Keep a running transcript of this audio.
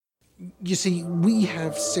You see, we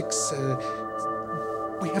have six, you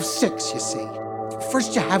see.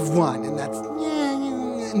 First you have one, and that's...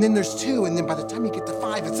 And then there's two, and then by the time you get to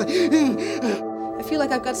five, it's... I feel like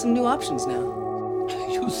I've got some new options now.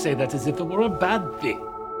 You say that as if it were a bad thing.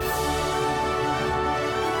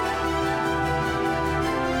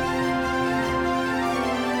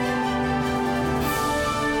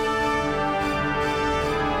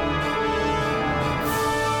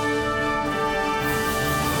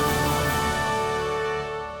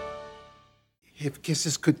 If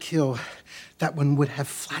kisses could kill, that one would have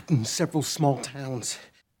flattened several small towns.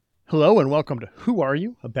 Hello and welcome to Who Are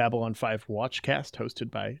You? A Babylon 5 watchcast hosted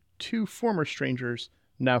by two former strangers,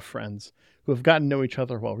 now friends, who have gotten to know each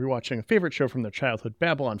other while rewatching a favorite show from their childhood,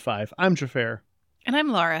 Babylon 5. I'm Jafar. And I'm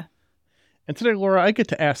Laura. And today, Laura, I get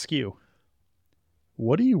to ask you,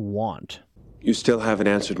 what do you want? You still haven't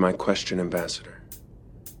answered my question, Ambassador.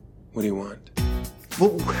 What do you want?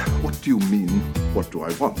 Well, what do you mean, what do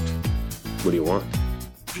I want? What do you want?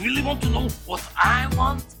 You really want to know what I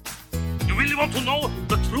want? You really want to know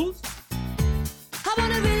the truth? I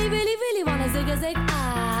wanna really wanna zig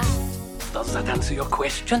ah. Does that answer your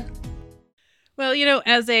question? Well, you know,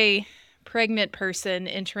 as a pregnant person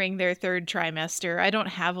entering their third trimester, I don't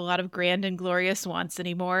have a lot of grand and glorious wants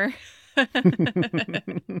anymore.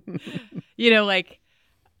 You know, like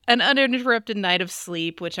an uninterrupted night of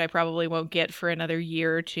sleep, which I probably won't get for another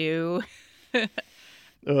year or two.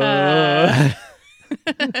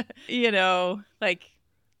 You know, like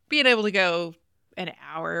being able to go an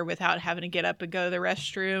hour without having to get up and go to the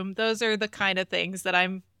restroom. Those are the kind of things that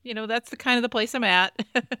that's the kind of the place I'm at.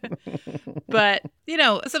 But, you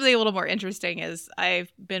know, something a little more interesting is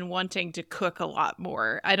I've been wanting to cook a lot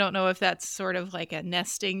more. I don't know if that's sort of like a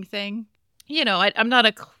nesting thing. You know, I'm not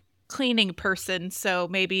a cleaning person, so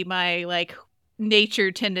maybe my like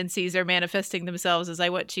nature tendencies are manifesting themselves as I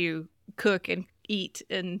want to cook and eat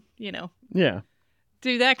and, you know,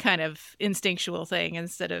 do that kind of instinctual thing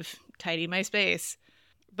instead of tidy my space.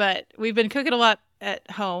 But we've been cooking a lot at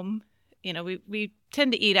home. You know, we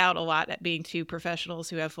tend to eat out a lot at being two professionals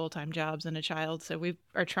who have full-time jobs and a child. So we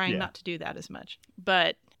are trying not to do that as much.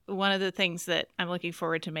 But one of the things that I'm looking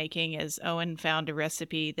forward to making is Owen found a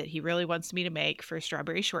recipe that he really wants me to make for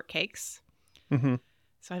strawberry shortcakes. Mm-hmm.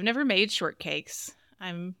 So I've never made shortcakes.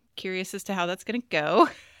 I'm curious as to how that's going to go.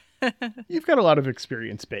 You've got a lot of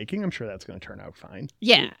experience baking. I'm sure that's going to turn out fine.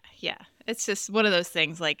 Yeah. It's just one of those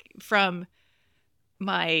things, like from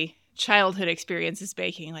my childhood experiences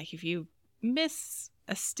baking, like if you miss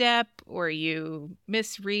a step or you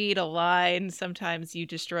misread a line, sometimes you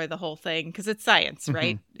destroy the whole thing because it's science,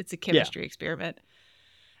 right? It's a chemistry experiment.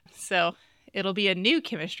 So it'll be a new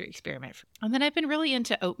chemistry experiment. And then I've been really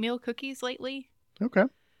into oatmeal cookies lately. Okay.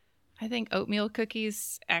 I think oatmeal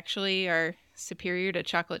cookies actually are superior to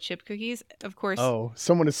chocolate chip cookies. Of course. Oh,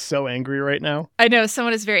 someone is so angry right now. I know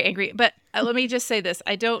someone is very angry, but let me just say this.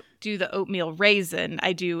 I don't do the oatmeal raisin.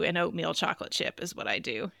 I do an oatmeal chocolate chip is what I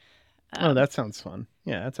do. Oh, that sounds fun.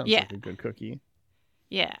 Yeah, that sounds like a good cookie.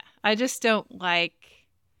 Yeah. I just don't like,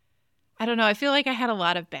 I don't know. I feel like I had a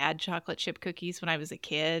lot of bad chocolate chip cookies when I was a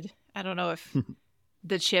kid. I don't know if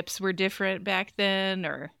the chips were different back then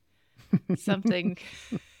or something.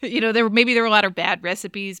 You know, there were a lot of bad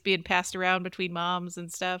recipes being passed around between moms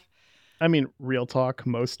and stuff. I mean, real talk,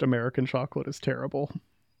 most American chocolate is terrible.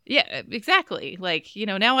 Yeah, exactly. Like, you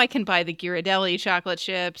know, now I can buy the Ghirardelli chocolate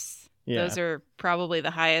chips. Yeah. Those are probably the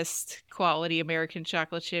highest quality American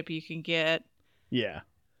chocolate chip you can get. Yeah.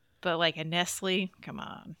 But like a Nestle, come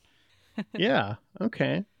on. Yeah.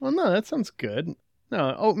 Okay. Well, no, that sounds good.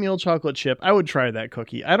 No, oatmeal chocolate chip. I would try that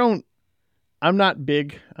cookie. I'm not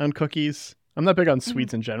big on cookies. I'm not big on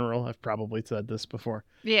sweets in general. I've probably said this before.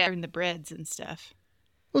 Yeah, and the breads and stuff.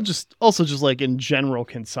 Well, just like in general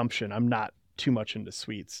consumption, I'm not too much into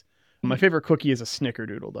sweets. My favorite cookie is a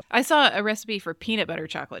snickerdoodle, though. I saw a recipe for peanut butter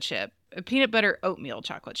chocolate chip, a peanut butter oatmeal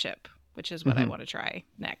chocolate chip, which is what I want to try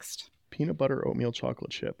next. Peanut butter oatmeal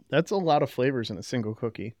chocolate chip. That's a lot of flavors in a single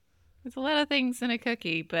cookie. It's a lot of things in a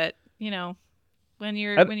cookie, but, you know, when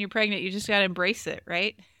you're pregnant, you just got to embrace it,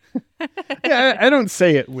 right? Yeah, I don't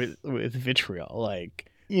say it with vitriol.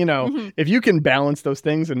 Like, you know, if you can balance those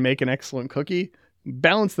things and make an excellent cookie,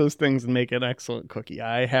 balance those things and make an excellent cookie.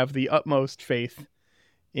 I have the utmost faith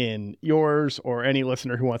in yours or any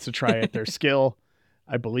listener who wants to try it, their skill.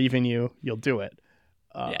 I believe in you. You'll do it.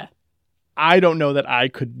 Yeah. I don't know that I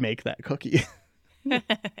could make that cookie.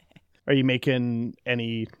 Are you making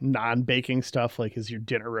any non-baking stuff? Like, is your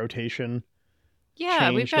dinner rotation?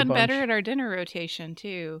 Yeah, we've gotten better at our dinner rotation,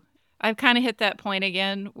 too. I've kind of hit that point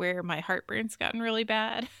again where my heartburn's gotten really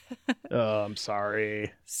bad. Oh, I'm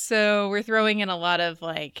sorry. So we're throwing in a lot of,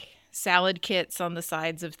 like, salad kits on the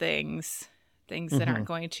sides of things that aren't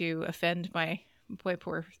going to offend my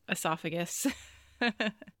poor esophagus.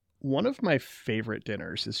 One of my favorite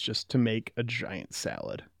dinners is just to make a giant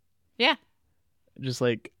salad. Yeah. Just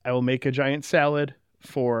like, I will make a giant salad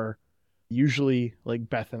for usually like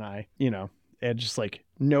Beth and I, and just like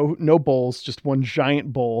no bowls, just one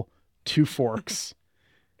giant bowl, 2 forks.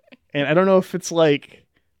 And I don't know if it's like,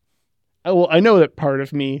 I know that part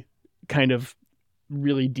of me kind of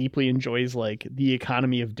really deeply enjoys like the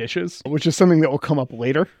economy of dishes, which is something that will come up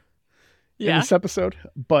later in this episode.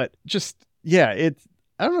 But just, I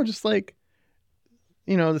don't know, just like,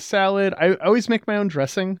 the salad. I always make my own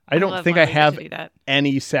dressing. I don't think I have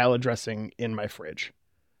any salad dressing in my fridge.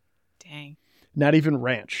 Dang. Not even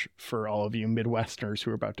ranch for all of you Midwesterners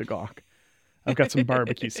who are about to gawk. I've got some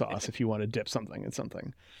barbecue sauce if you want to dip something in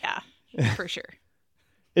something. Yeah, for sure.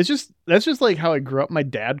 That's just like how I grew up. My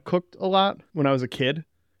dad cooked a lot when I was a kid.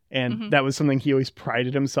 And that was something he always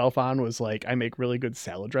prided himself on, was like, I make really good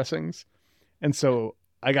salad dressings. And so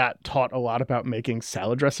I got taught a lot about making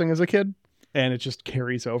salad dressing as a kid, and it just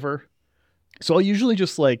carries over. So I'll usually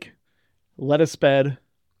just like lettuce bed,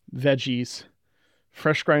 veggies,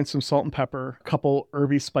 fresh grind some salt and pepper, a couple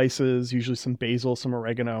herby spices, usually some basil, some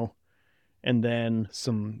oregano, and then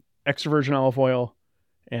some extra virgin olive oil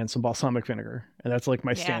and some balsamic vinegar. And that's like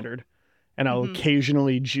my standard. And I'll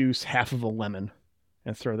occasionally juice half of a lemon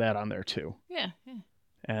and throw that on there too. Yeah.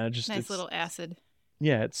 And it just nice little acid.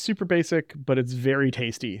 Yeah, it's super basic, but it's very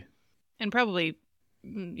tasty. And probably,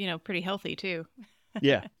 pretty healthy too.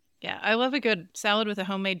 Yeah. Yeah, I love a good salad with a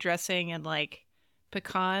homemade dressing and like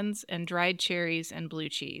pecans and dried cherries and blue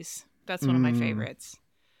cheese. That's one of my favorites.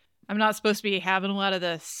 I'm not supposed to be having a lot of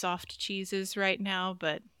the soft cheeses right now,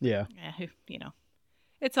 but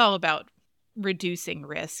it's all about reducing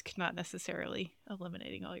risk, not necessarily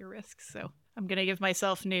eliminating all your risks. So I'm going to give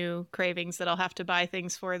myself new cravings that I'll have to buy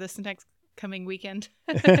things for this next coming weekend.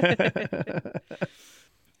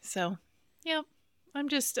 So, yeah,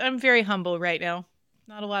 I'm very humble right now.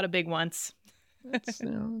 Not a lot of big ones.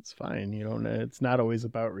 It's fine. It's not always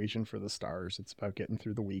about reaching for the stars. It's about getting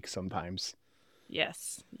through the week sometimes.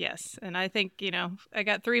 Yes. And I think, I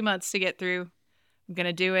got 3 months to get through. I'm going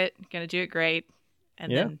to do it. Going to do it great.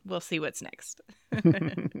 And then we'll see what's next.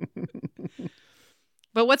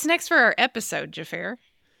 But what's next for our episode, Jafar?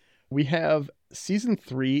 We have season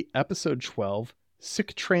 3, episode 12,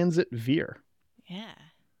 Sic Transit Vir. Yeah.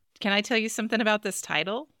 Can I tell you something about this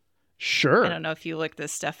title? Sure. I don't know if you looked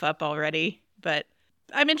this stuff up already, but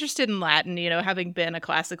I'm interested in Latin. Having been a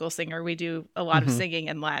classical singer, we do a lot of singing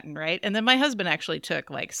in Latin, right? And then my husband actually took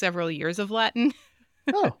like several years of Latin.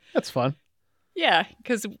 Oh, that's fun. Yeah,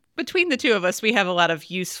 because between the two of us, we have a lot of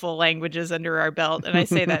useful languages under our belt, and I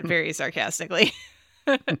say that very sarcastically.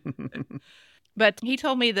 But he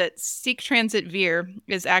told me that Sic Transit Vir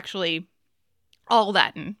is actually all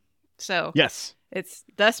Latin. So yes, it's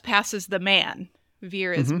thus passes the man.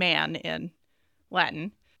 Vir is man in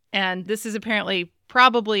Latin. And this is apparently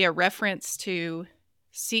probably a reference to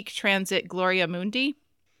Sic Transit Gloria Mundi,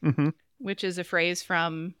 which is a phrase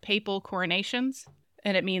from papal coronations.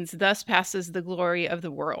 And it means thus passes the glory of the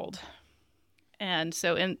world. And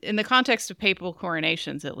so in the context of papal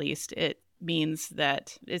coronations, at least, it means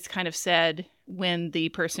that it's kind of said when the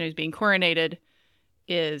person who's being coronated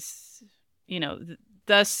is,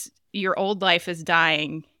 thus your old life is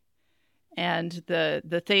dying and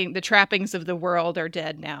the trappings of the world are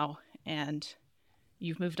dead now and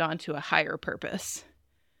you've moved on to a higher purpose.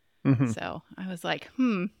 So I was like,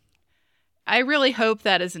 I really hope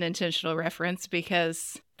that is an intentional reference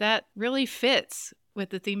because that really fits with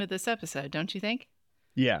the theme of this episode, don't you think?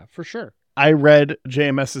 Yeah, for sure. I read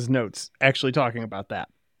JMS's notes actually talking about that.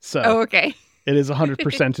 So okay. It is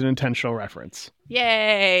 100% an intentional reference.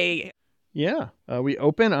 Yay! Yeah. We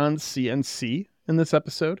open on CNC in this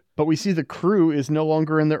episode, but we see the crew is no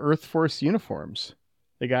longer in their Earth Force uniforms.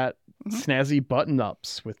 They got snazzy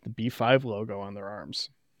button-ups with the B5 logo on their arms.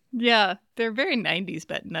 Yeah, they're very 90s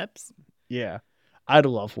button-ups. Yeah. I'd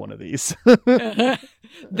love one of these.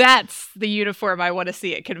 That's the uniform I want to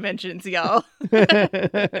see at conventions, y'all.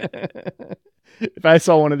 If I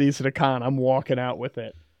saw one of these at a con, I'm walking out with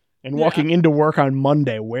it and walking into work on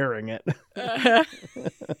Monday wearing it.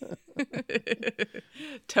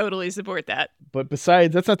 Totally support that. But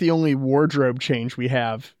besides, that's not the only wardrobe change we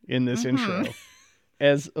have in this intro,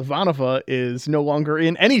 as Ivanova is no longer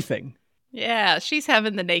in anything. Yeah, she's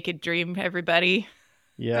having the naked dream, everybody.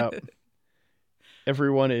 Yeah.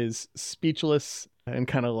 Everyone is speechless and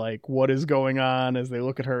kind of like, what is going on, as they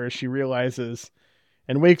look at her as she realizes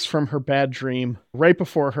and wakes from her bad dream right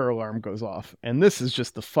before her alarm goes off. And this is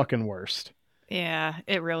just the fucking worst. Yeah,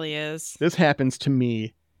 it really is. This happens to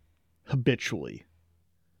me habitually.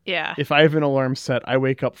 Yeah. If I have an alarm set, I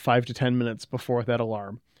wake up 5 to 10 minutes before that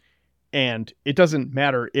alarm. And it doesn't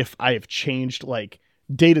matter if I have changed like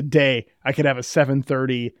day to day. I could have a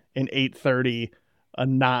 7:30, an 8:30, a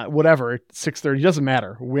not whatever, 6:30. It doesn't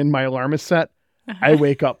matter. When my alarm is set, I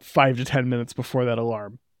wake up 5 to 10 minutes before that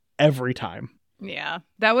alarm every time. Yeah.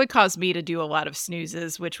 That would cause me to do a lot of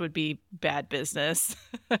snoozes, which would be bad business.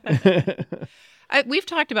 We've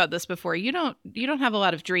talked about this before. You don't have a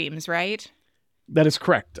lot of dreams, right? That is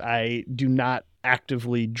correct. I do not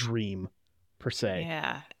actively dream per se.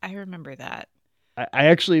 Yeah, I remember that. I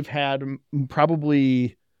actually have had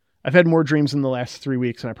I've had more dreams in the last 3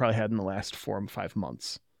 weeks than I probably had in the last 4 or 5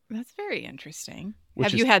 months. That's very interesting. Which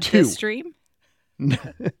Have is you had 2. this dream?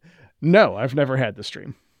 No, I've never had this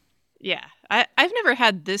dream. Yeah, I've never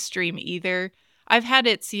had this dream either. I've had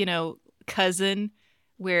its, cousin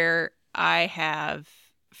where I have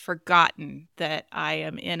forgotten that I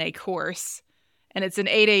am in a course, and it's an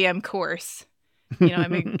 8 a.m. course.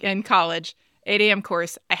 I'm in college, 8 a.m.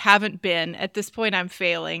 course. I haven't been. At this point, I'm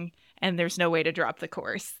failing, and there's no way to drop the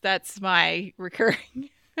course. That's my recurring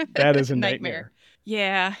That is a nightmare.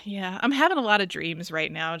 Yeah. I'm having a lot of dreams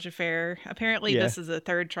right now, Jafar. Apparently, Yeah. this is a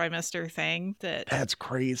 3rd trimester thing That's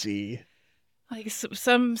crazy. like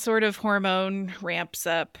some sort of hormone ramps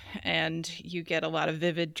up and you get a lot of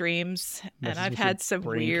vivid dreams. And Messes I've with had your some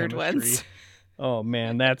brain weird chemistry. ones. Oh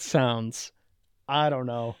man, that sounds, I don't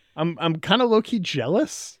know. I'm kind of low-key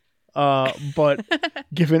jealous. But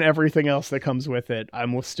given everything else that comes with it,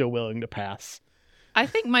 I'm still willing to pass. I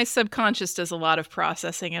think my subconscious does a lot of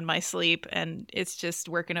processing in my sleep, and it's just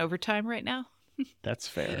working overtime right now. That's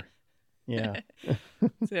fair. Yeah.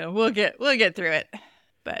 So we'll get through it.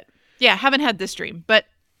 But yeah, haven't had this dream, but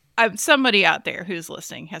somebody out there who's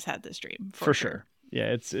listening has had this dream For sure.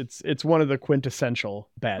 Yeah, it's one of the quintessential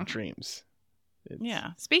bad dreams.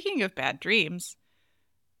 Yeah. Speaking of bad dreams,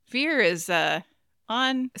 Veer is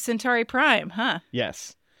on Centauri Prime, huh?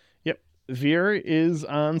 Yes. Yep. Veer is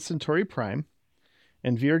on Centauri Prime,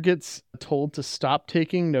 and Veer gets told to stop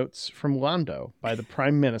taking notes from Londo by the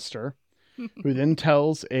Prime Minister, who then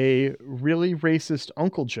tells a really racist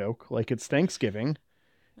uncle joke like it's Thanksgiving.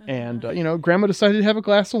 And, Grandma decided to have a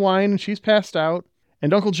glass of wine, and she's passed out.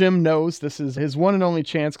 And Uncle Jim knows this is his one and only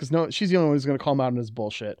chance because she's the only one who's going to call him out on his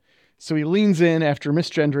bullshit. So he leans in after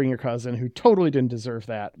misgendering your cousin, who totally didn't deserve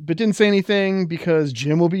that, but didn't say anything because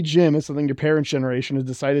Jim will be Jim is something your parents' generation has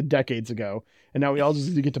decided decades ago. And now we all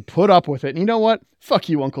just get to put up with it. And you know what? Fuck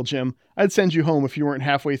you, Uncle Jim. I'd send you home if you weren't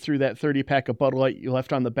halfway through that 30-pack of Bud Light you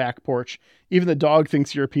left on the back porch. Even the dog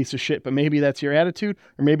thinks you're a piece of shit, but maybe that's your attitude.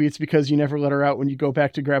 Or maybe it's because you never let her out when you go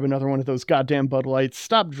back to grab another one of those goddamn Bud Lights.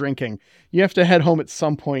 Stop drinking. You have to head home at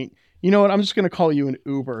some point. You know what? I'm just going to call you an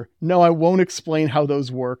Uber. No, I won't explain how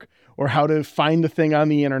those work or how to find the thing on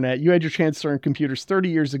the internet. You had your chance to learn computers 30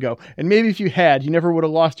 years ago. And maybe if you had, you never would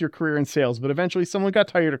have lost your career in sales. But eventually someone got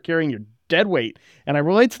tired of carrying your dead weight. And I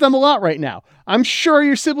relate to them a lot right now. I'm sure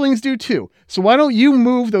your siblings do too. So why don't you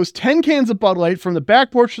move those 10 cans of Bud Light from the back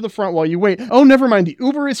porch to the front while you wait? Oh, never mind. The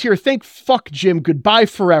Uber is here. Thank fuck, Jim. Goodbye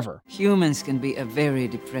forever. Humans can be a very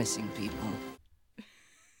depressing people.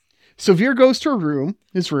 So Veer goes to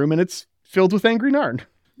his room, and it's filled with angry Narn.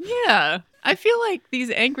 Yeah. I feel like these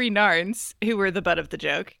angry Narns, who were the butt of the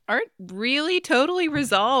joke, aren't really totally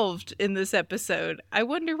resolved in this episode. I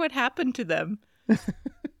wonder what happened to them.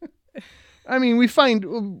 I mean, we find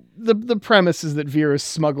the premise is that Veer is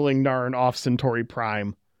smuggling Narn off Centauri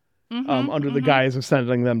Prime under the guise of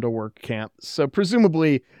sending them to work camp. So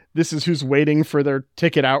presumably this is who's waiting for their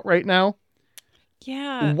ticket out right now.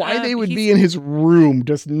 Yeah. Why they would be in his room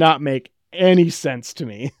does not make any sense to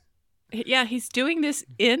me. Yeah, he's doing this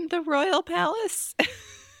in the royal palace.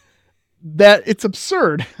 That it's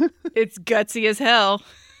absurd. It's gutsy as hell.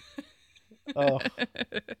 Oh.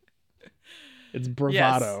 It's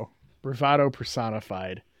bravado. Yes. Bravado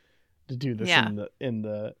personified to do this in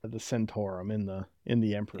the Centaurum in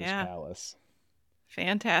the Emperor's palace.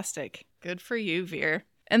 Fantastic. Good for you, Veer.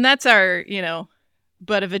 And that's our,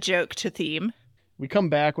 butt of a joke to theme. We come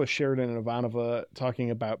back with Sheridan and Ivanova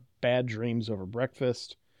talking about bad dreams over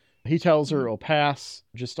breakfast. He tells her it'll pass,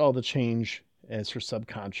 just all the change as her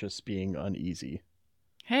subconscious being uneasy.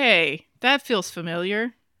 Hey, that feels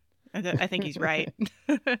familiar. I think he's right.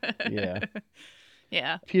 Yeah.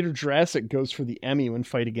 Yeah. Peter Jurassic goes for the Emmy when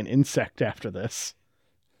fighting an insect after this.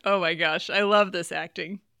 Oh my gosh, I love this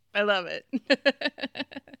acting. I love it.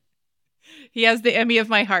 He has the Emmy of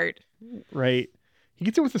my heart. Right. He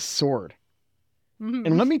gets it with a sword. Mm-hmm.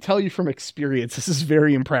 And let me tell you from experience, this is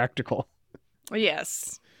very impractical.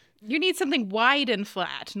 Yes. You need something wide and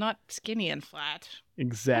flat, not skinny and flat.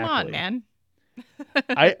 Exactly. Come on, man.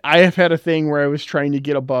 I have had a thing where I was trying to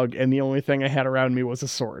get a bug and the only thing I had around me was a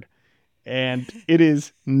sword. And it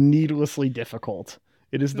is needlessly difficult.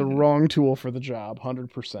 It is the wrong tool for the job,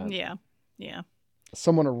 100%. Yeah. Yeah.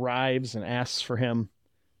 Someone arrives and asks for him,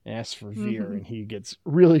 asks for Veer, and he gets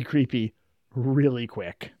really creepy really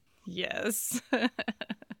quick. Yes.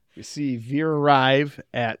 We see Veer arrive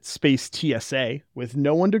at Space TSA with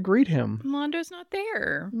no one to greet him. Londo's not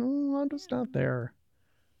there. No, Londo's not there.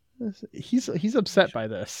 He's upset by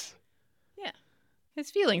this. Yeah.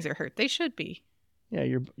 His feelings are hurt. They should be.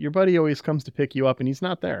 Yeah, your buddy always comes to pick you up and he's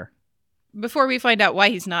not there. Before we find out why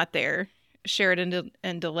he's not there, Sheridan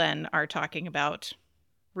and Delenn are talking about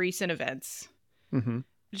recent events. Mm-hmm.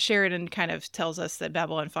 Sheridan kind of tells us that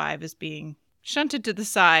Babylon 5 is being shunted to the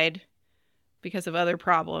side because of other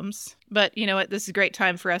problems. But you know what? This is a great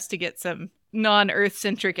time for us to get some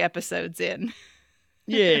non-Earth-centric episodes in.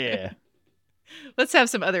 Yeah. Let's have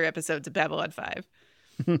some other episodes of Babylon 5.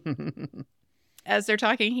 As they're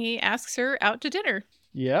talking, he asks her out to dinner.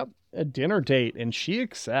 Yep, a dinner date, and she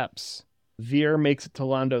accepts. Veer makes it to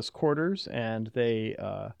Londo's quarters, and they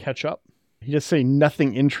catch up. He just say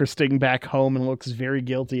nothing interesting back home and looks very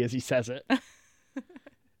guilty as he says it.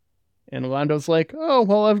 And Londo's like, oh,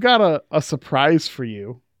 well, I've got a surprise for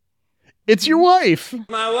you. It's your wife!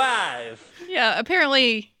 My wife! Yeah,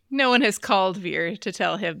 apparently no one has called Veer to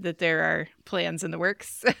tell him that there are plans in the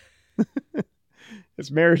works. His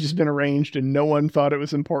marriage has been arranged and no one thought it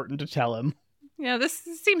was important to tell him. Yeah, this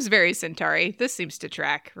seems very Centauri. This seems to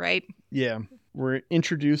track, right? Yeah. We're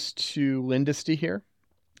introduced to Lindisty here.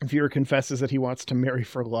 Veer confesses that he wants to marry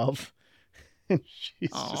for love. And she's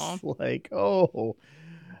just like, oh,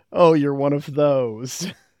 you're one of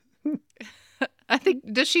those. I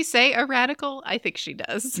think, does she say a radical? I think she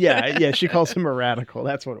does. Yeah, she calls him a radical.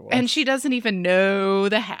 That's what it was. And she doesn't even know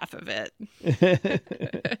the half of it.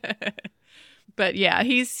 But yeah,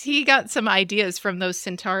 he got some ideas from those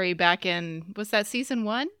Centauri back in, was that season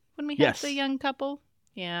 1 when we had the young couple?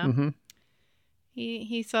 Yeah. Mm-hmm.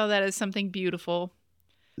 He saw that as something beautiful.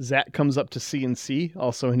 Zach comes up to CNC,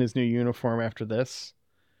 also in his new uniform after this.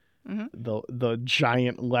 Mm-hmm. The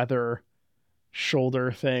giant leather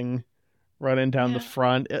shoulder thing running down the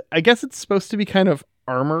front. I guess it's supposed to be kind of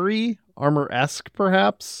armor-esque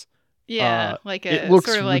perhaps. Yeah, it looks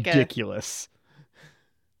sort of ridiculous.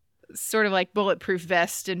 Sort of like bulletproof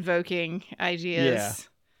vest invoking ideas.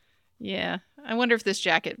 Yeah. I wonder if this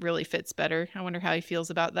jacket really fits better. I wonder how he feels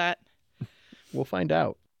about that. We'll find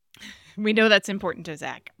out. We know that's important to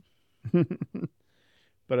Zach.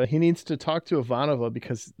 But he needs to talk to Ivanova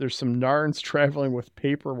because there's some Narns traveling with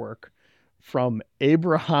paperwork from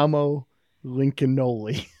Abrahamo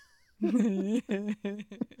Lincolnoli.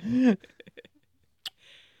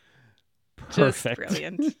 Perfect. Just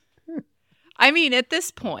brilliant. I mean, at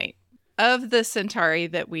this point, of the Centauri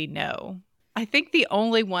that we know, I think the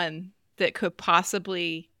only one that could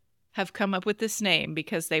possibly have come up with this name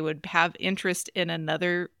because they would have interest in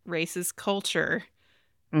another race's culture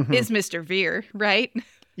is Mr. Veer, right?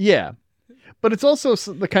 Yeah. But it's also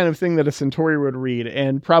the kind of thing that a Centauri would read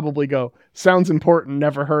and probably go, sounds important,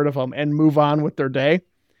 never heard of them, and move on with their day.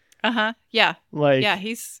 Uh-huh. Yeah.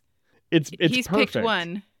 He's perfect. Picked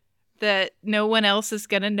one that no one else is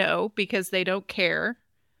going to know because they don't care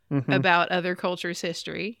about other cultures'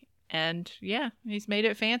 history. And yeah, he's made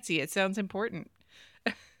it fancy. It sounds important.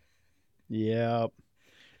 Yeah.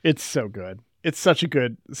 It's so good. It's such a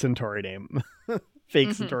good Centauri name.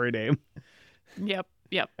 Fake Centauri name. Yep.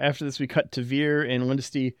 After this, we cut to Veer and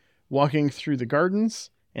Lindisty walking through the gardens,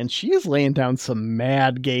 and she is laying down some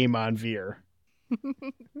mad game on Veer.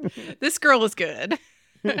 This girl is good.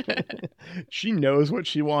 She knows what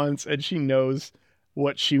she wants, and she knows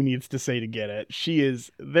what she needs to say to get it. She is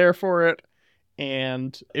there for it,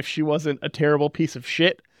 and if she wasn't a terrible piece of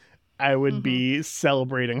shit, I would be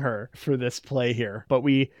celebrating her for this play here. But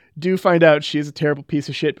we do find out she is a terrible piece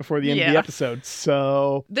of shit before the end of the episode,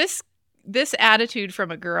 so... This attitude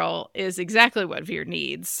from a girl is exactly what Veer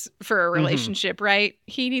needs for a relationship, right?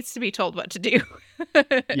 He needs to be told what to do.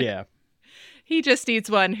 Yeah. He just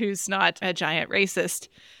needs one who's not a giant racist.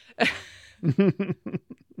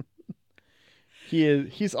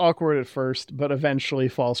 He's awkward at first, but eventually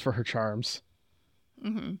falls for her charms.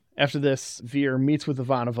 After this, Veer meets with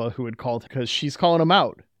Ivanova, who had called because she's calling him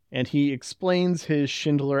out, and he explains his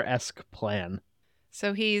Schindler-esque plan.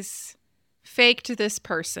 So he's faked this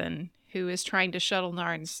person who is trying to shuttle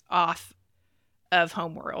Narns off of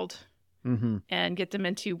Homeworld and get them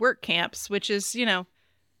into work camps, which is,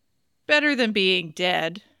 better than being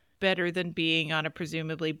dead, better than being on a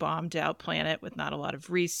presumably bombed out planet with not a lot of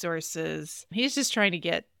resources. He's just trying to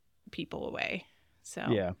get people away. So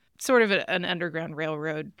Yeah. sort of an Underground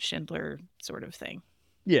Railroad Schindler sort of thing.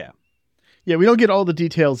 Yeah. Yeah, we don't get all the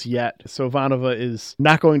details yet. So Ivanova is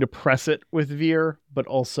not going to press it with Veer, but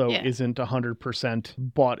also isn't 100%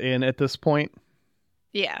 bought in at this point.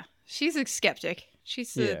 Yeah. She's a skeptic.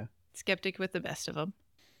 She's a skeptic with the best of them.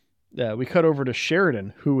 We cut over to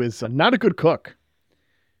Sheridan, who is not a good cook.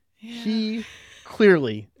 Yeah. He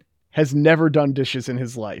clearly has never done dishes in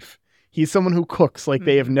his life. He's someone who cooks like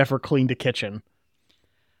they have never cleaned a kitchen.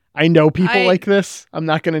 I know people like this. I'm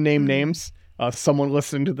not going to name names. Someone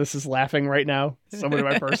listening to this is laughing right now. Someone in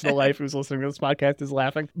my personal life who's listening to this podcast is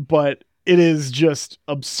laughing. But it is just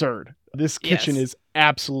absurd. This kitchen is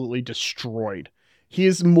absolutely destroyed. He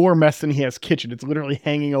has more mess than he has kitchen. It's literally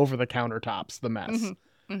hanging over the countertops, the mess.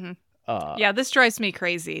 Yeah, this drives me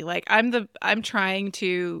crazy. Like I'm trying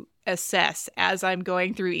to assess as I'm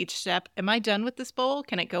going through each step. Am I done with this bowl?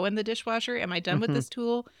 Can it go in the dishwasher? Am I done with this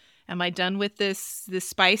tool? Am I done with this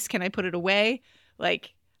spice? Can I put it away?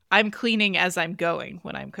 Like I'm cleaning as I'm going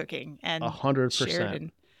when I'm cooking. And 100%.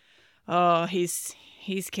 Sheridan, oh, he's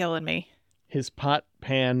killing me. His pot,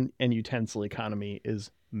 pan, and utensil economy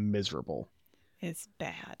is miserable. It's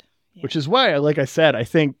bad. Yeah. Which is why, like I said, I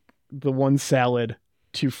think the 1 salad,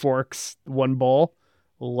 2 forks, 1 bowl,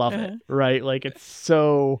 love it, right? Like it is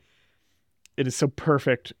so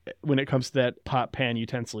perfect when it comes to that pot, pan,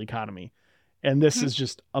 utensil economy. And this is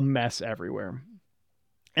just a mess everywhere.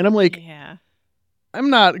 And I'm like, I'm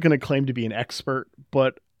not going to claim to be an expert,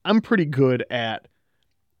 but I'm pretty good at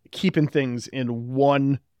keeping things in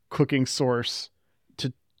 1 cooking source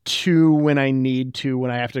to 2 when I need to,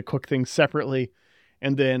 when I have to cook things separately.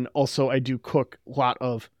 And then also I do cook a lot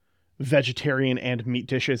of vegetarian and meat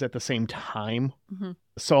dishes at the same time.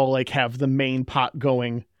 So I'll like have the main pot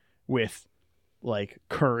going with like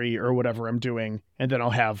curry or whatever I'm doing. And then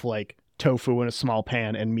I'll have like tofu in a small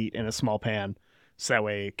pan and meat in a small pan. So that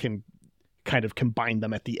way it can kind of combine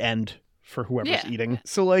them at the end for whoever's eating.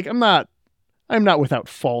 So like I'm not without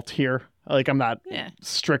fault here. Like I'm not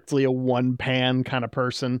strictly a 1 pan kind of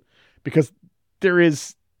person, because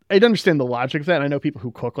I'd understand the logic of that. I know people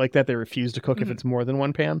who cook like that. They refuse to cook if it's more than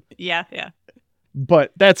 1 pan. Yeah.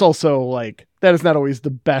 But that's also like, that is not always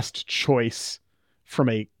the best choice from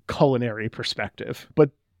a culinary perspective.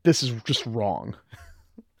 But this is just wrong.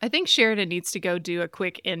 I think Sheridan needs to go do a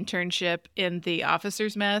quick internship in the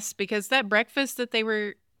officer's mess, because that breakfast that they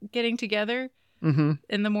were getting together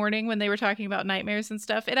in the morning when they were talking about nightmares and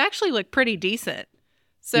stuff, it actually looked pretty decent.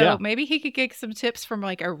 So maybe he could get some tips from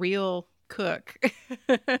like a real cook.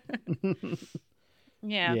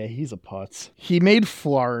 Yeah, he's a putz. He made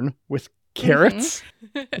flarn with carrots.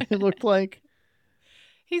 It looked like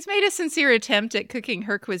he's made a sincere attempt at cooking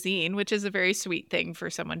her cuisine, which is a very sweet thing for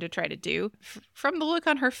someone to try to do. From the look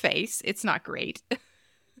on her face, it's not great.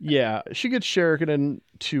 Yeah, she gets Sheridan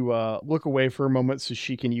to look away for a moment so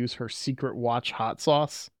she can use her secret watch hot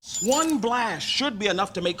sauce. 1 blast should be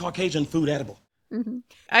enough to make Caucasian food edible.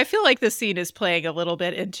 I feel like this scene is playing a little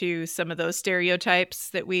bit into some of those stereotypes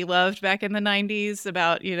that we loved back in the 90s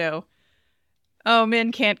about, oh,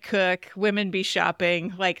 men can't cook, women be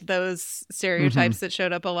shopping, like those stereotypes that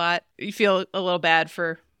showed up a lot. You feel a little bad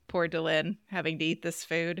for poor Delenn having to eat this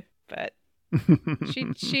food, but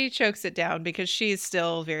she chokes it down because she's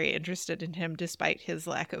still very interested in him despite his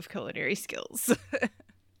lack of culinary skills.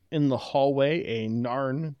 In the hallway, a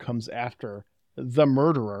Narn comes after the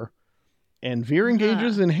murderer, and Veer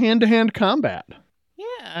engages in hand-to-hand combat.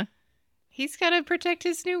 Yeah. He's got to protect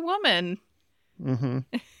his new woman.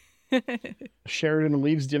 Sheridan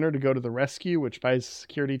leaves dinner to go to the rescue, which buys the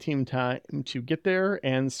security team time to get there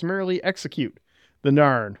and summarily execute the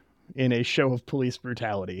Narn in a show of police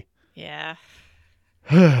brutality. Yeah.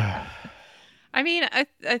 I mean,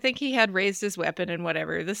 I think he had raised his weapon and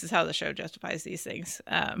whatever. This is how the show justifies these things.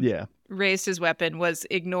 Raised his weapon, was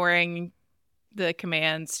ignoring the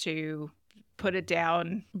commands to put it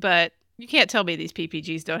down. But you can't tell me these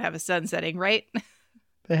PPGs don't have a sun setting, right?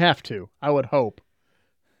 They have to. I would hope.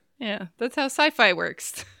 Yeah, that's how sci-fi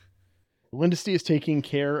works. Lindesty is taking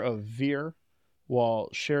care of Veer, while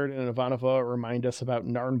Sheridan and Ivanova remind us about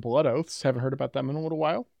Narn blood oaths. Haven't heard about them in a little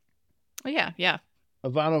while. Oh, yeah.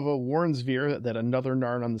 Ivanova warns Veer that another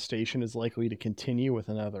Narn on the station is likely to continue with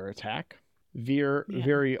another attack. Veer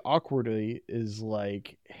very awkwardly is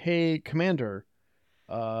like, hey, Commander,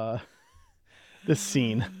 this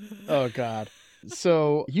scene. Oh, God.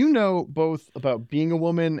 So, both about being a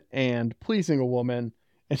woman and pleasing a woman.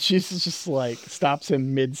 And she's just like, stops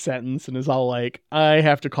him mid-sentence and is all like, I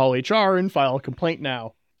have to call HR and file a complaint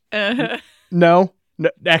now. No, No,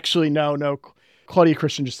 actually, no. Claudia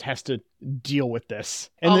Christian just has to deal with this.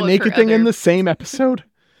 And All the of naked her thing in other- the same episode?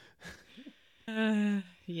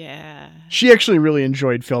 Yeah. She actually really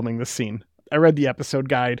enjoyed filming this scene. I read the episode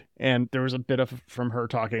guide, and there was a bit of from her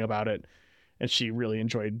talking about it, and she really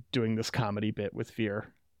enjoyed doing this comedy bit with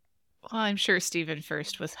Veer. Well, I'm sure Stephen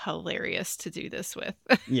First was hilarious to do this with.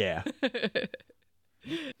 Yeah.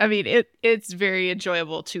 I mean, it's very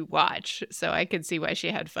enjoyable to watch, so I can see why she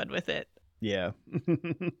had fun with it. Yeah.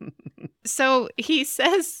 So he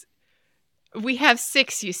says, we have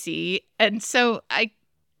 6, you see, and so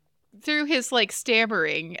through his like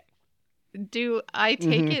stammering, do I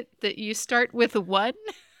take Mhm. it that you start with 1?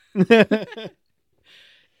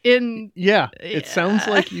 Yeah, it sounds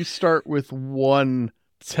Yeah. like you start with 1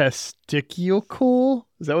 testicle.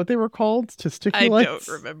 Is that what they were called? Testiculates? I don't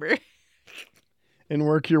remember. And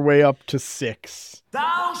work your way up to 6.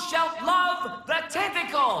 Thou shalt love the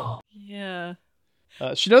tentacle. Yeah.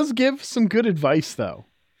 She does give some good advice, though.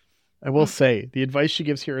 I will say, the advice she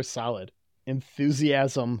gives here is solid.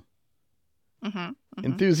 Enthusiasm.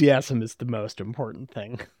 Enthusiasm is the most important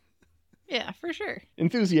thing. Yeah, for sure.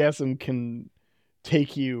 Enthusiasm can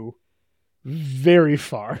take you very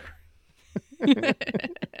far.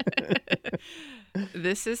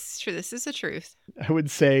 This is true. This is the truth. I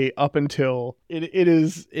would say up until it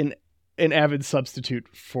is an avid substitute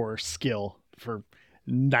for skill for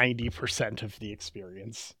 90% of the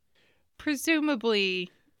experience.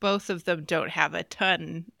 Presumably, both of them don't have a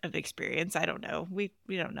ton of experience. I don't know. We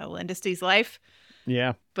don't know Lindy's life,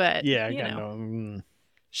 Yeah. but Yeah, I you got know, no.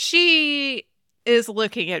 she is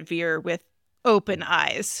looking at Veer with open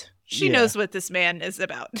eyes. She Yeah. knows what this man is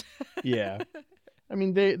about. Yeah. I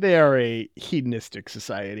mean, they are a hedonistic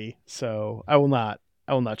society, so I will not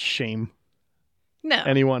shame No,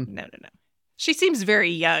 anyone. No. She seems very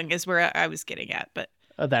young, is where I was getting at, but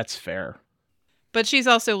That's fair. she's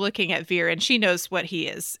also looking at Veer, and she knows what he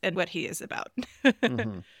is and what he is about.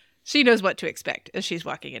 Mhm. She knows what to expect as she's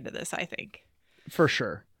walking into this, I think. For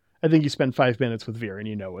sure. I think you spend 5 minutes with Veer and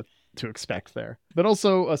you know what to expect there. But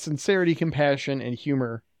also, sincerity, compassion, and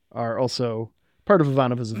humor are also part of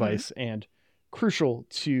Ivanova's advice and crucial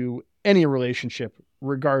to any relationship,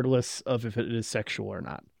 regardless of if it is sexual or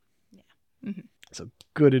not. Yeah. So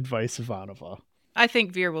good advice, Ivanova. I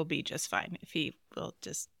think Veer will be just fine if he will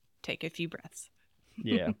just take a few breaths.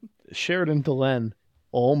 Yeah. Sheridan Delenn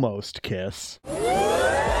almost kiss.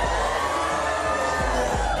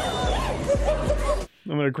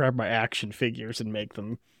 I'm going to grab my action figures and make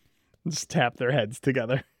them just tap their heads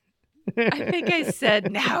together. I think I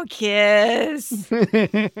said, now kiss.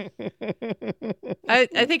 I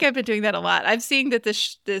think I've been doing that a lot. I'm seeing that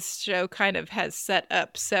this show kind of has set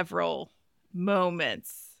up several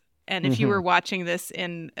moments. And if you were watching this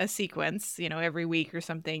in a sequence, every week or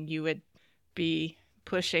something, you would be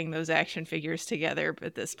pushing those action figures together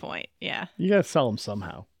at this point. Yeah. You got to sell them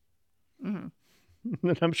somehow. And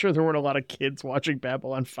I'm sure there weren't a lot of kids watching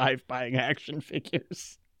Babylon 5 buying action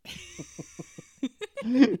figures.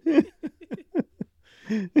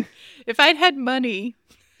 If I'd had money.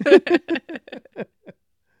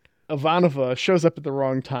 Ivanova shows up at the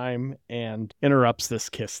wrong time and interrupts this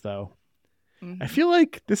kiss, though. I feel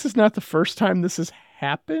like this is not the first time this has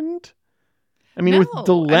happened. I mean, with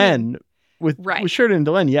Delenn, with Sheridan and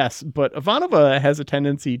Delenn, yes, but Ivanova has a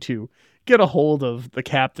tendency to get a hold of the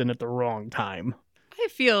captain at the wrong time. I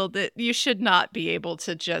feel that you should not be able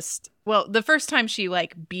to just, well, the first time she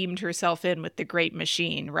beamed herself in with the Great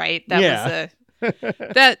Machine, right? That was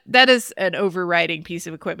that is an overriding piece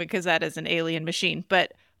of equipment because that is an alien machine.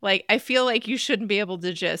 But I feel like you shouldn't be able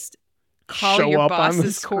to just call Show your up on the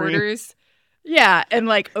boss's screen. quarters. Yeah, and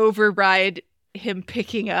override him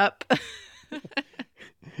picking up.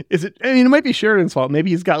 Is it? I mean, it might be Sheridan's fault.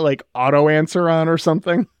 Maybe he's got auto answer on or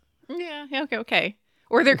something. Yeah, okay.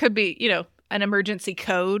 Or there could be, an emergency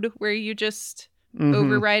code where you just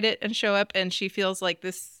override it and show up, and she feels like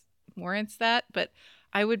this warrants that. But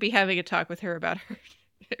I would be having a talk with her about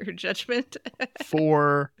her judgment.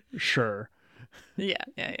 For sure. Yeah.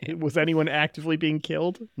 Was anyone actively being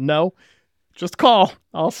killed? No. Just call.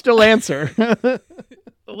 I'll still answer.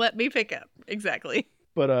 Let me pick up. Exactly.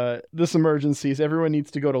 But this emergency is everyone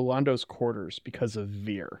needs to go to Londo's quarters because of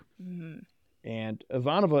Veer. And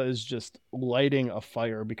Ivanova is just lighting a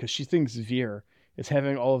fire because she thinks Veer is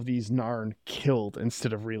having all of these Narn killed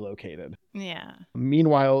instead of relocated. Yeah.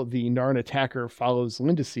 Meanwhile, the Narn attacker follows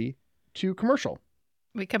Lindsay to commercial.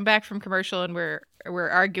 We come back from commercial and we're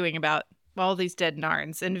arguing about all these dead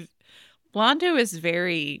Narns. And Londo is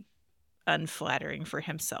very unflattering for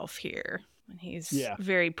himself here. And he's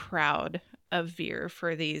very proud of Veer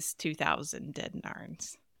for these 2,000 dead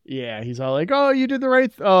Narns. Yeah, he's all like, oh, you did the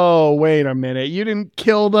right oh, wait a minute. You didn't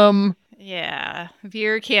kill them. Yeah,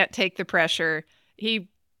 Veer can't take the pressure. He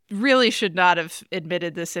really should not have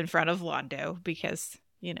admitted this in front of Londo because,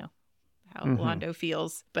 you know, how Londo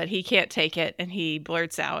feels. But he can't take it, and he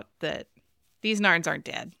blurts out that these Narns aren't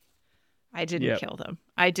dead. I didn't kill them.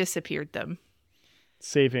 I disappeared them.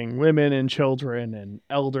 Saving women and children and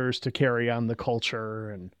elders to carry on the culture.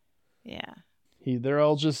 And yeah. They're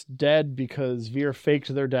all just dead because Veer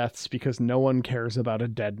faked their deaths because no one cares about a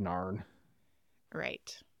dead Narn.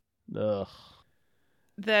 Right. Ugh.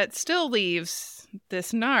 That still leaves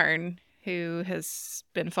this Narn who has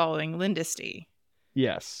been following Lindisty.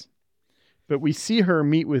 Yes. But we see her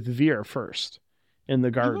meet with Veer first in the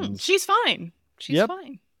gardens. She's fine. She's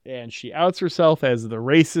fine. And she outs herself as the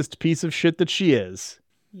racist piece of shit that she is.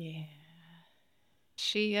 Yeah.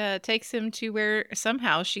 She takes him to where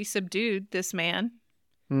somehow she subdued this man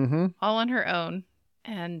all on her own.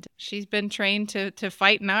 And she's been trained to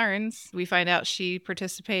fight Narns. We find out she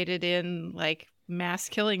participated in like mass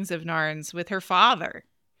killings of Narns with her father.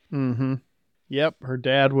 Yep, her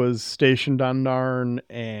dad was stationed on Narn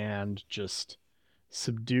and just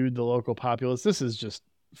subdued the local populace. This is just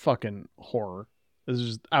fucking horror. This is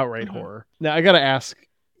just outright horror. Now, I got to ask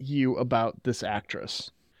you about this actress.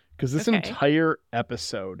 Because this entire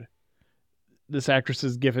episode, this actress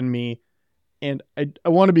has given me, and I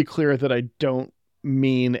want to be clear that I don't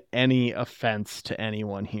mean any offense to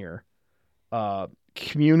anyone here,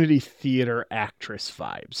 community theater actress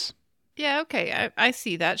vibes. Yeah, okay. I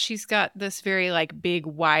see that. She's got this very like big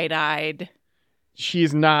wide-eyed.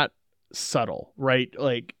 She's not subtle, right?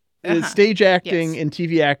 Like stage acting and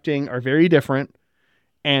TV acting are very different,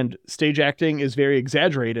 and stage acting is very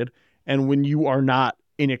exaggerated. And when you are not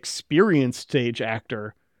an experienced stage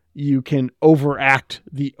actor, you can overact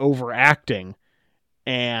the overacting,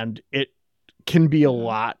 and it can be a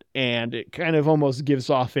lot, and it kind of almost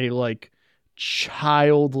gives off a like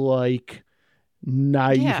childlike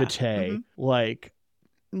naivete. Like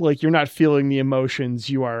you're not feeling the emotions.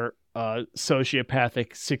 You are a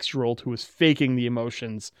sociopathic 6-year-old who is faking the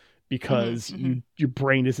emotions because your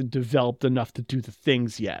brain isn't developed enough to do the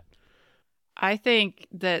things yet. I think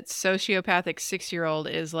that sociopathic 6-year-old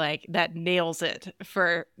is like, that nails it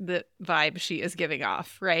for the vibe she is giving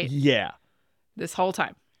off, right? Yeah. This whole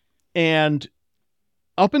time. And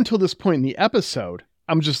up until this point in the episode,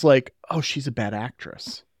 I'm just like, oh, she's a bad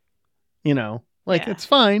actress. You know, like it's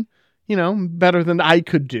fine, you know, better than I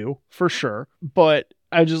could do for sure. But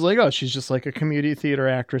I just like, oh, she's just like a community theater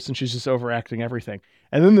actress and she's just overacting everything.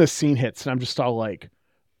 And then this scene hits and I'm just all like,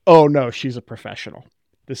 oh no, she's a professional.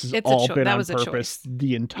 This has all been on purpose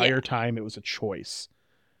the entire time. It was a choice.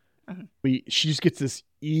 She just gets this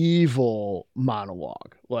evil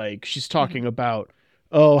monologue. Like she's talking about,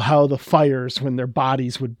 oh, how the fires when their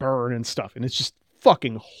bodies would burn and stuff. And it's just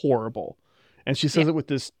fucking horrible. And she says it with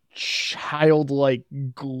this childlike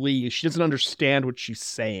glee. She doesn't understand what she's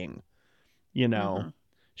saying. You know,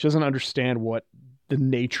 she doesn't understand what the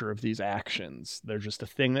nature of these actions. They're just a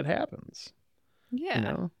thing that happens. Yeah. You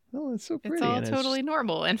know? Oh, it's so pretty. It's all totally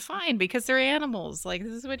normal and fine because they're animals. Like,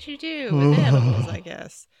 this is what you do with animals, I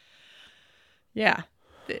guess. Yeah.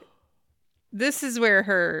 This is where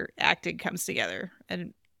her acting comes together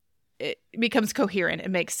and it becomes coherent.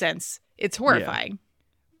 It makes sense. It's horrifying.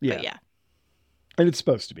 Yeah. But yeah. And it's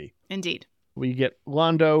supposed to be. Indeed. We get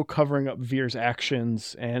Londo covering up Veer's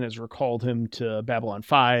actions and has recalled him to Babylon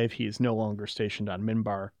 5. He is no longer stationed on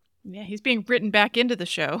Minbar. Yeah, he's being written back into the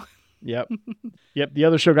show. Yep. The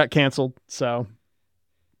other show got canceled, so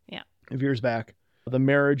yeah, Veer's back. The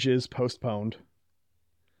marriage is postponed.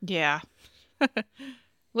 Yeah.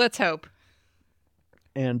 Let's hope.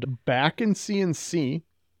 And back in CNC,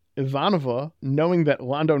 Ivanova, knowing that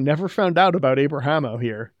Londo never found out about Abrahamo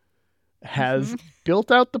here, has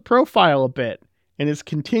built out the profile a bit and is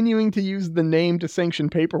continuing to use the name to sanction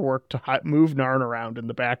paperwork to move Narn around in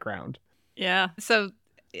the background. Yeah. So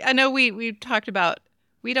I know we talked about,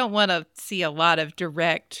 we don't want to see a lot of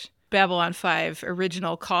direct Babylon 5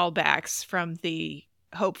 original callbacks from the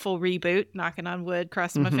hopeful reboot, knocking on wood,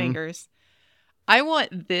 crossing my fingers. I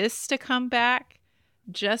want this to come back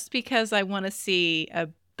just because I want to see a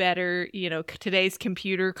better, today's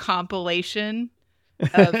computer compilation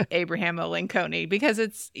of Abrahamo Lincoln, because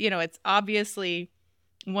it's obviously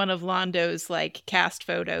one of Londo's like cast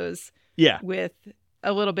photos. Yeah. With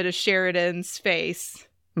a little bit of Sheridan's face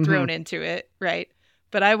thrown into it, right?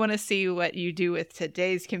 But I want to see what you do with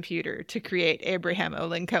today's computer to create Abrahamo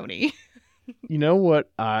Lincoln. You know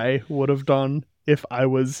what I would have done if I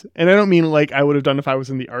was, and I don't mean like I would have done if I was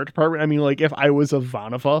in the art department. I mean like if I was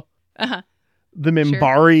Ivanova, the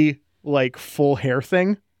Minbari like full hair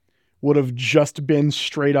thing. would have just been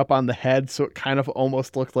straight up on the head, so it kind of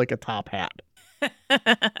almost looked like a top hat.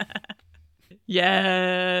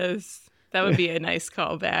 Yes. That would be a nice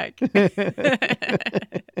callback.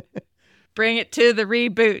 Bring it to the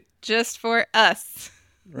reboot just for us.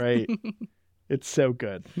 Right. It's so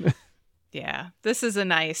good. Yeah. This is a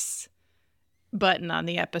nice button on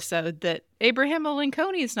the episode that Abraham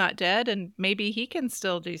Lincoln is not dead, and maybe he can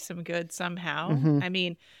still do some good somehow. Mhm. I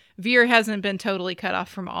mean, Veer hasn't been totally cut off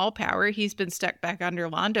from all power. He's been stuck back under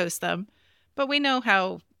Londo's thumb, but we know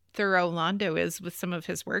how thorough Londo is with some of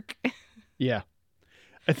his work. Yeah.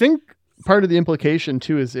 I think part of the implication,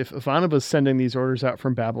 too, is if Ivanova's sending these orders out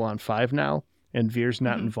from Babylon 5 now, and Veer's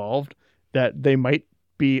not involved, that they might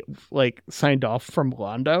be, like, signed off from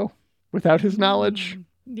Londo without his knowledge.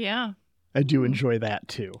 Yeah. I do enjoy that,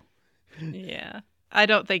 too. Yeah. I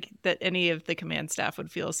don't think that any of the command staff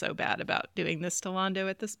would feel so bad about doing this to Londo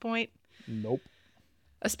at this point. Nope.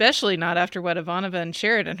 Especially not after what Ivanova and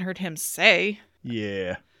Sheridan heard him say.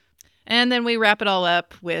 Yeah. And then we wrap it all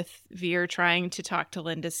up with Veer trying to talk to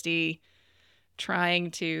Lindisty,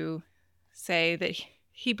 trying to say that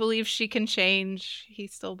he believes she can change. He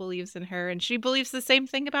still believes in her, and she believes the same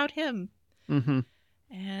thing about him. Mm-hmm.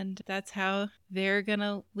 And that's how they're going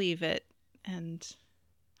to leave it. And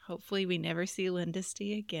hopefully we never see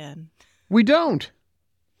Lindisty again. We don't.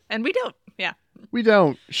 And we don't. Yeah. We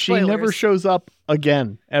don't. She Spoilers. never shows up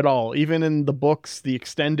again at all. Even in the books, the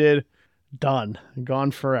extended, done.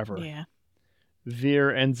 Gone forever. Yeah.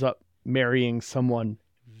 Veer ends up marrying someone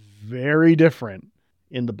very different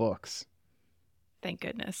in the books. Thank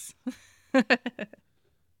goodness.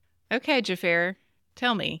 Okay, Jafar,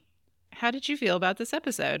 tell me, how did you feel about this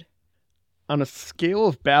episode? On a scale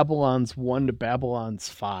of Babylon's 1 to Babylon's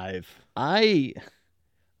 5, I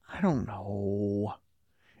don't know.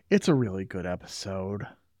 It's a really good episode.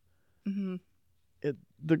 Mm-hmm.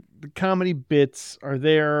 The comedy bits are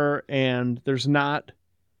there, and there's not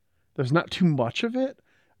too much of it.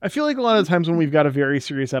 I feel like a lot of times when we've got a very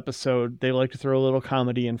serious episode, they like to throw a little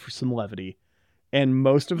comedy in for some levity. And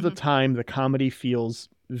most of the time, the comedy feels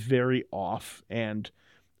very off and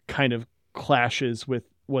kind of clashes with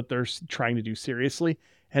what they're trying to do seriously.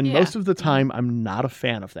 And most of the time, I'm not a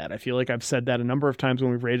fan of that. I feel like I've said that a number of times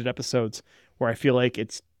when we've rated episodes, where I feel like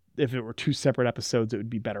if it were two separate episodes, it would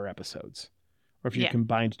be better episodes. Or if you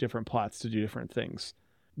combined different plots to do different things.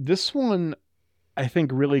 This one, I think,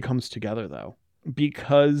 really comes together, though,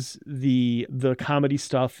 because the comedy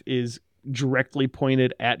stuff is directly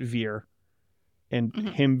pointed at Veer and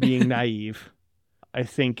him being naive. I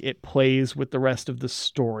think it plays with the rest of the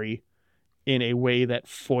story in a way that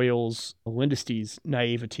foils Lindisty's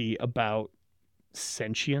naivety about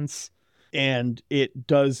sentience. And it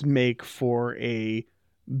does make for a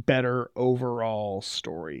better overall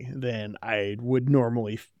story than I would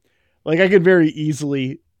normally. Like, I could very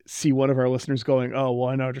easily see one of our listeners going, oh, well,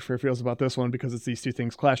 I know how Jafar feels about this one because it's these two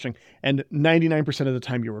things clashing. And 99% of the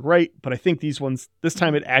time you were right. But I think this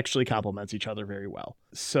time it actually complements each other very well.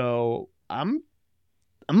 So I'm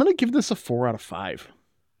going to give this a 4 out of 5.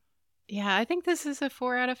 Yeah, I think this is a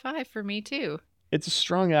 4 out of 5 for me, too. It's a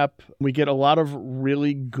strong ep. We get a lot of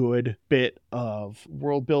really good bit of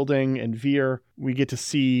world building and Veer. We get to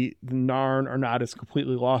see the Narn are not as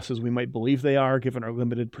completely lost as we might believe they are, given our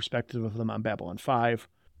limited perspective of them on Babylon 5.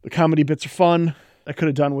 The comedy bits are fun. I could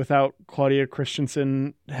have done without Claudia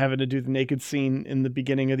Christensen having to do the naked scene in the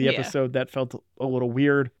beginning of the episode. That felt a little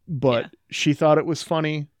weird, but she thought it was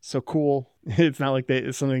funny. So cool. It's not like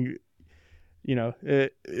it's something... You know,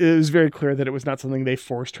 it was very clear that it was not something they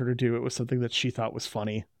forced her to do. It was something that she thought was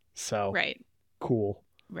funny. So, cool.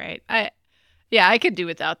 Right. I could do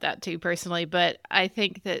without that too, personally. But I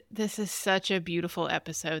think that this is such a beautiful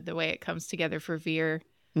episode, the way it comes together for Veer.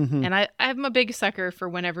 Mm-hmm. And I'm a big sucker for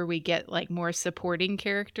whenever we get like more supporting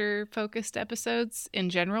character focused episodes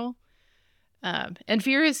in general. And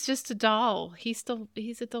Veer is just a doll. He's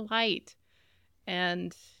a delight.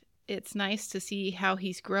 And it's nice to see how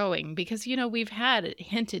he's growing because, you know, we've had it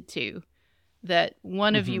hinted to that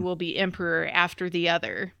one of you will be emperor after the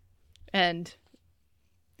other. And,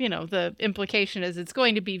 you know, the implication is it's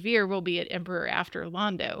going to be Veer will be an emperor after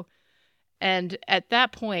Londo. And at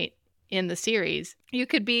that point in the series, you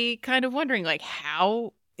could be kind of wondering, like,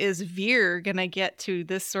 how is Veer going to get to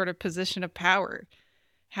this sort of position of power?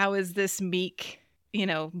 How is this meek, you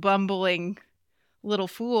know, bumbling little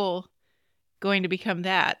fool going to become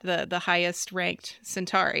the highest ranked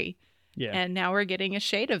Centauri? Yeah. And now we're getting a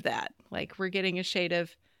shade of that. Like, we're getting a shade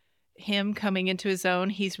of him coming into his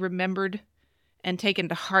own. He's remembered and taken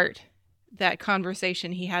to heart that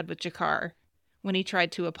conversation he had with G'Kar when he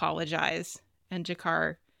tried to apologize and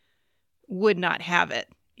G'Kar would not have it.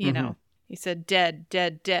 You know, he said dead,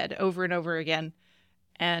 dead, dead over and over again.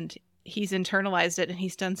 And he's internalized it, and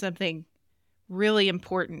he's done something really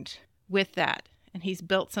important with that. And he's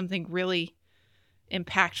built something really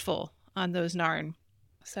impactful on those Narn.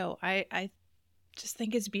 So I just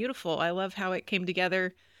think it's beautiful. I love how it came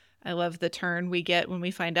together. I love the turn we get when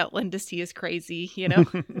we find out Lindisty is crazy, you know?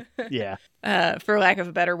 Yeah. For lack of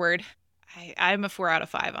a better word. I'm a 4 out of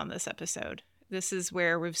 5 on this episode. This is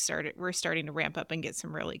where we're starting to ramp up and get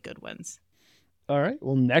some really good ones. All right.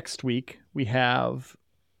 Well, next week we have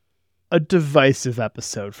a divisive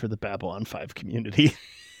episode for the Babylon 5 community.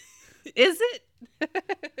 Is it?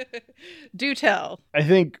 Do tell. I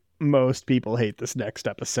think most people hate this next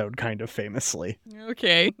episode kind of famously.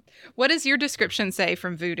 Okay. What does your description say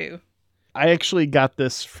from Voodoo? I actually got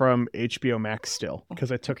this from HBO Max still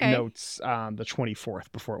because I took notes on the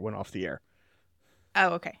 24th before it went off the air.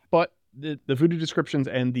 Oh, okay. But the Voodoo descriptions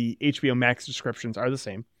and the HBO Max descriptions are the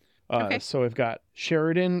same. So I've got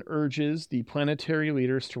Sheridan urges the planetary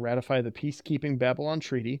leaders to ratify the peacekeeping Babylon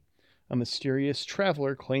Treaty. A mysterious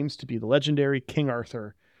traveler claims to be the legendary King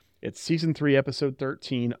Arthur. It's season 3, episode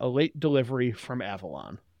 13, a late delivery from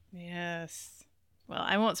Avalon. Yes. Well,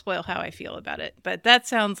 I won't spoil how I feel about it, but that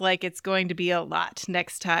sounds like it's going to be a lot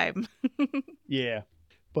next time. Yeah.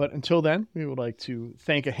 But until then, we would like to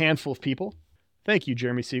thank a handful of people. Thank you,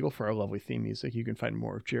 Jeremy Siegel, for our lovely theme music. You can find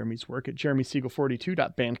more of Jeremy's work at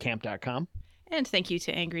jeremysiegel42.bandcamp.com. And thank you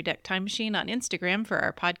to Angry Duck Time Machine on Instagram for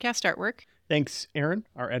our podcast artwork. Thanks, Aaron,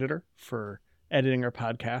 our editor, for editing our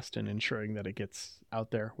podcast and ensuring that it gets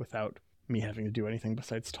out there without me having to do anything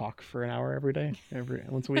besides talk for an hour every day,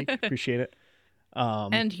 once a week. Appreciate it.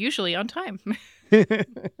 And usually on time.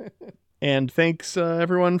 And thanks,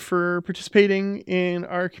 everyone, for participating in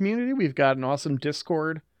our community. We've got an awesome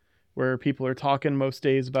Discord where people are talking most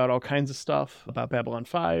days about all kinds of stuff about Babylon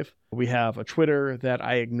 5. We have a Twitter that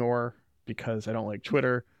I ignore because I don't like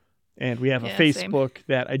Twitter. And we have a Facebook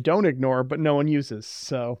that I don't ignore, but no one uses.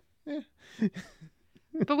 So,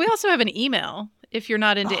 But we also have an email if you're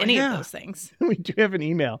not into any of those things. We do have an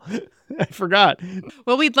email. I forgot.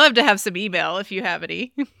 Well, we'd love to have some email if you have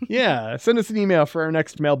any. Yeah, send us an email for our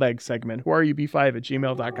next mailbag segment.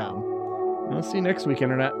 whoareyoub5@gmail.com. I'll see you next week,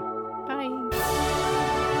 Internet. Bye.